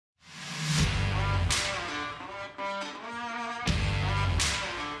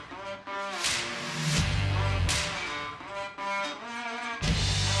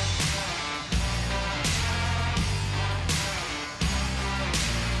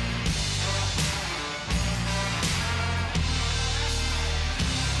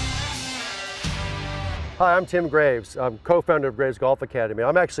Hi, I'm Tim Graves. I'm co-founder of Graves Golf Academy.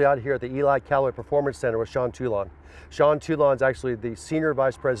 I'm actually out here at the Eli Callaway Performance Center with Sean Toulon. Sean Toulon's actually the Senior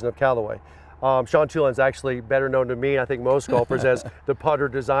Vice President of Callaway. Sean Toulon's actually better known to me, I think most golfers, as the putter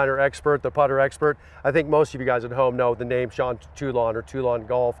designer expert, the putter expert. I think most of you guys at home know the name Sean Toulon or Toulon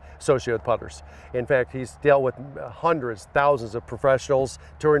Golf associated with putters. In fact, he's dealt with hundreds, thousands of professionals,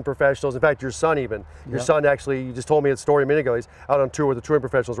 touring professionals. In fact, your son even. Your son actually, you just told me a story a minute ago, he's out on tour with the touring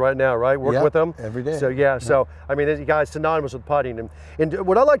professionals right now, right? Working with them? Every day. So yeah, so I mean, you guys synonymous with putting. And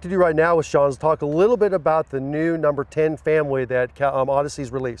what I'd like to do right now with Sean is talk a little bit about the new number 10 family that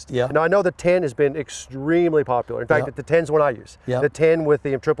Odyssey's released. Yeah. Now I know the 10 has been extremely popular. In fact, the 10's the one I use. The 10 with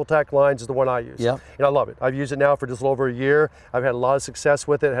the triple tack lines is the one I use. And I love it. I've used it now for just a little over a year. I've had a lot of success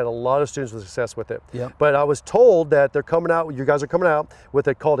with it, had a lot of students with success with it. But I was told that they're coming out, you guys are coming out with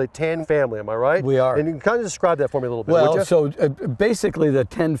it called a 10 family, am I right? We are. And you can kind of describe that for me a little bit, well, would you? So basically the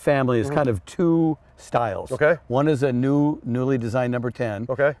 10 family is kind of two styles. Okay. One is a newly designed number 10.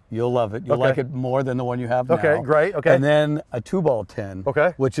 Okay. You'll love it. You'll like it more than the one you have now. Okay, great. Okay. And then a 2-ball 10.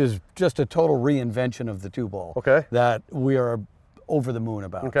 Okay. Which is just a total reinvention of the 2-ball. Okay. That we are over the moon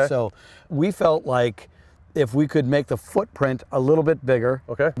about. Okay. So we felt like if we could make the footprint a little bit bigger,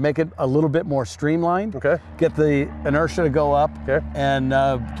 make it a little bit more streamlined, get the inertia to go up, and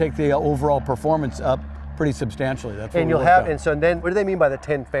take the overall performance up pretty substantially. That's what and you'll have, and so then, what do they mean by the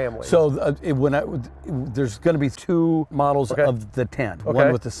 10 family? So there's going to be two models of the 10.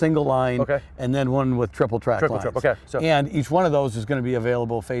 One with a single line, and then one with triple track lines. So, and each one of those is going to be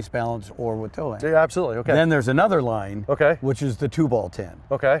available face balance or with toe in. Yeah, absolutely. Then there's another line, which is the 2-ball 10.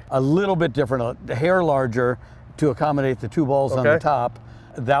 A little bit different, a hair larger to accommodate the 2 balls on the top.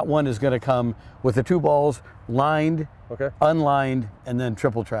 That one is going to come with the 2 balls lined, unlined, and then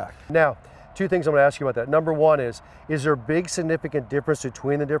triple track. Now, two things I'm going to ask you about that. Number one is there a big significant difference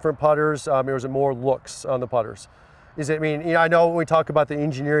between the different putters, or is it more looks on the putters? Is it, I mean, you know, I know when we talk about the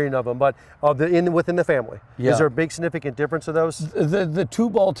engineering of them, but within the family, is there a big significant difference of those? The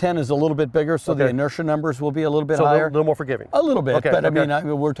 2-ball 10 is a little bit bigger, so the inertia numbers will be a little bit higher. A little more forgiving. A little bit, but I mean,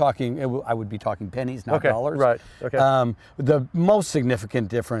 we're talking, I would be talking pennies, not dollars. The most significant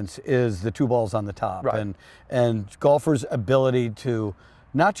difference is the 2 balls on the top, and golfers' ability to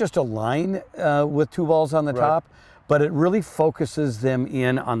not just align with 2 balls on the top, but it really focuses them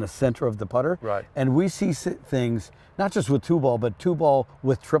in on the center of the putter. And we see things, not just with 2-ball, but 2-ball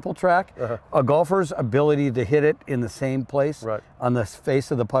with triple track. A golfer's ability to hit it in the same place on the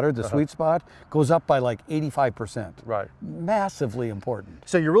face of the putter, the sweet spot, goes up by like 85%. Massively important.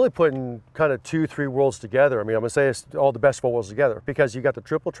 So you're really putting kind of 2-3 worlds together. I mean, I'm going to say it's all the best of worlds together, because you got the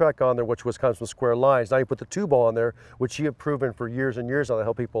triple track on there, which comes from square lines. Now you put the 2-ball on there, which you have proven for years and years on to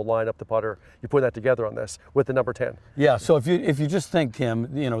help people line up the putter. You put that together on this with the number 10. Yeah, so if you just think,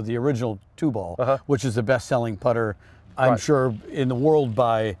 Tim, you know, the original 2-ball, which is the best-selling putter, I'm sure, in the world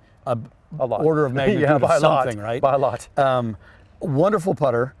by a lot. Order of magnitude of something, right? By a lot. Wonderful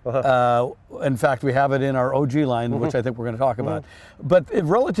putter. In fact, we have it in our OG line, which I think we're going to talk about. But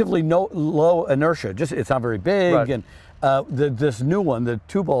relatively low inertia. Just it's not very big. And this new one, the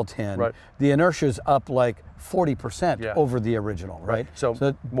 2-ball 10, the inertia is up like 40% over the original, right?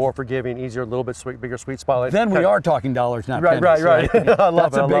 So more forgiving, easier, a little bit bigger sweet spot. Then we are talking dollars, not pennies. Right. I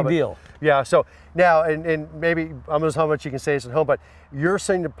love That's a big deal. Yeah, so now, and maybe, I don't know how much you can say this at home, but you're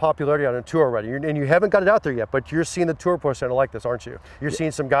seeing the popularity on a tour already, and you haven't got it out there yet, but you're seeing the tour pro center like this, aren't you? You're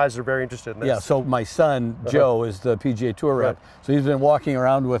seeing some guys that are very interested in this. Yeah, so my son, Joe, is the PGA Tour rep, so he's been walking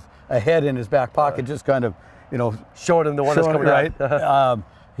around with a head in his back pocket, just kind of, you know, showing him the one that's coming out.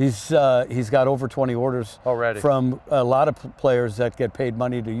 He's got over 20 orders already from a lot of players that get paid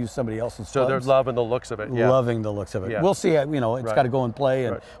money to use somebody else's So clubs. they're loving the looks of it. Loving the looks of it. We'll see. You know, it's got to go and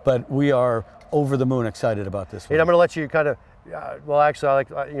play, but we are over the moon excited about this one. And I'm going to let you kind of, well, actually,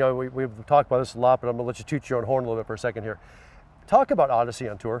 you know, we've talked about this a lot, but I'm going to let you toot your own horn a little bit for a second here. Talk about Odyssey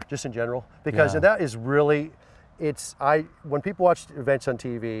on tour, just in general, because that is really, when people watch events on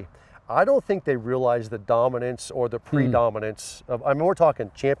TV, I don't think they realize the dominance or the predominance of, I mean, we're talking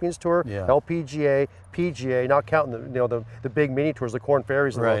Champions Tour, LPGA, PGA, not counting the big mini tours, the Corn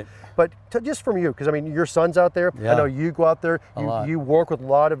Ferries. But just from you, because I mean, your son's out there. I know you go out there. You work with a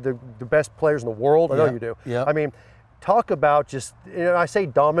lot of the best players in the world. I know you do. I mean, talk about just, you know, I say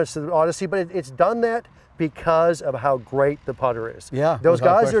dominance of Odyssey, but it's done that because of how great the putter is. Yeah, those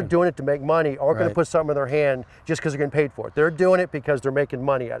guys question. that are doing it to make money aren't going to put something in their hand just because they're getting paid for it. They're doing it because they're making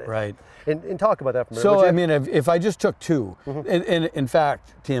money at it. Right. And talk about that for a minute. So, I mean, if I just took two, in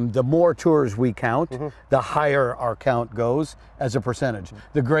fact, Tim, the more tours we count, the higher our count goes as a percentage,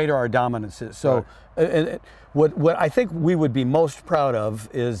 the greater our dominance is. So, what I think we would be most proud of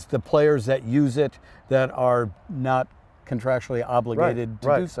is the players that use it that are not contractually obligated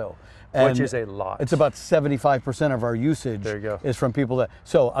to do so. And which is a lot. It's about 75% of our usage is from people that,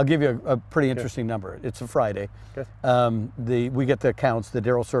 so I'll give you a pretty interesting number. It's a Friday. We get the counts, the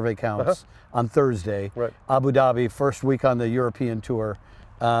Darrell survey counts on Thursday. Abu Dhabi, first week on the European Tour.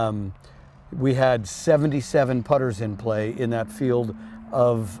 We had 77 putters in play in that field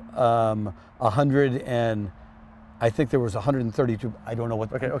of 100 and I think there was 132, I don't know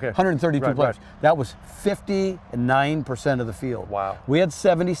what, 132 players. That was 59% of the field. Wow. We had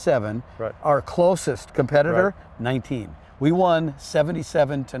 77. Our closest competitor, 19. We won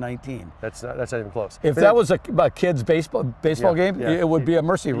 77-19. That's not even close. If that was a kid's baseball game, it would be a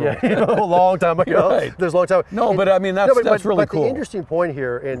mercy rule. A long time ago. There's a long time. No, but I mean, that's really cool. But the interesting point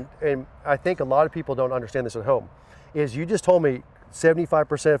here, and I think a lot of people don't understand this at home, is you just told me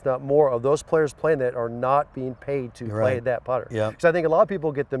 75%, if not more, of those players playing that are not being paid to play that putter. Because I think a lot of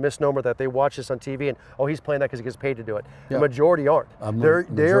people get the misnomer that they watch this on TV and, oh, he's playing that because he gets paid to do it. The majority aren't.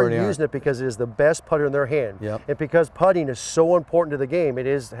 They're using it because it is the best putter in their hand. And because putting is so important to the game, it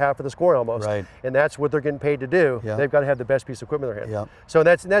is half of the score almost. And that's what they're getting paid to do. They've got to have the best piece of equipment in their hand. So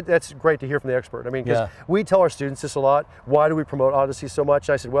that's great to hear from the expert. I mean, because we tell our students this a lot. Why do we promote Odyssey so much?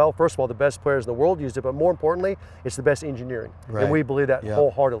 I said, well, first of all, the best players in the world used it, but more importantly, it's the best engineering. And we believe that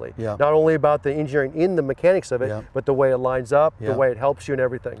wholeheartedly. Not only about the engineering in the mechanics of it, but the way it lines up, the way it helps you and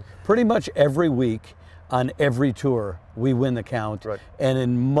everything. Pretty much every week on every tour, we win the count. And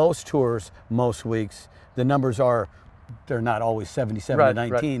in most tours, most weeks, the numbers are, they're not always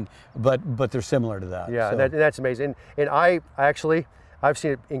 77-19, but they're similar to that. So. That's amazing. And I've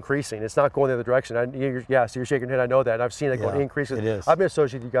seen it increasing. It's not going the other direction. So you're shaking your head. I know that. I've seen it going increasing. It is. I've been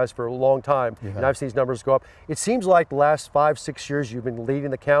associated with you guys for a long time, and I've seen these numbers go up. It seems like the last 5-6 years you've been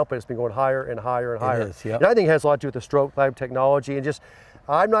leading the count, but it's been going higher and higher and higher. It is, And I think it has a lot to do with the stroke type technology and just,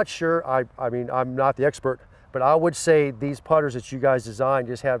 I'm not sure. I mean, I'm not the expert, but I would say these putters that you guys design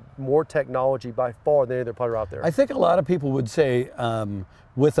just have more technology by far than any other putter out there. I think a lot of people would say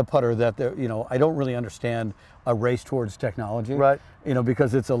with a putter that I don't really understand a race towards technology,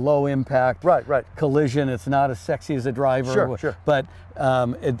 because it's a low impact collision. It's not as sexy as a driver, but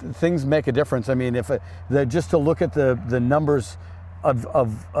things make a difference. I mean, just to look at the numbers of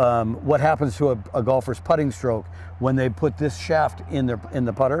what happens to a golfer's putting stroke when they put this shaft in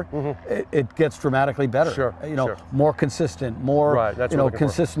the putter, it gets dramatically better. More consistent, more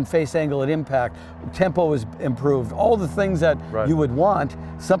consistent face angle at impact, tempo is improved. All the things that you would want.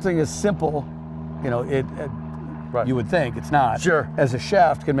 Something as simple, you would think it's not. As a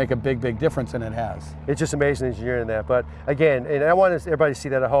shaft can make a big difference, and it has. It's just amazing engineering that. But again, and I want everybody to see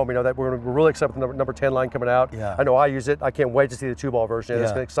that at home. That we're really excited with the number 10 line coming out. I know I use it. I can't wait to see the 2-ball version.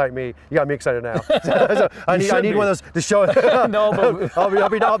 It's going to excite me. You got me excited now. So I need one of those to show. No, but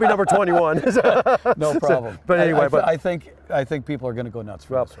I'll be number 21. No problem. But anyway, I think people are going to go nuts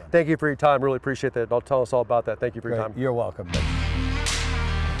for this one. Thank you for your time. Really appreciate that. Tell us all about that. Thank you for your time. You're welcome.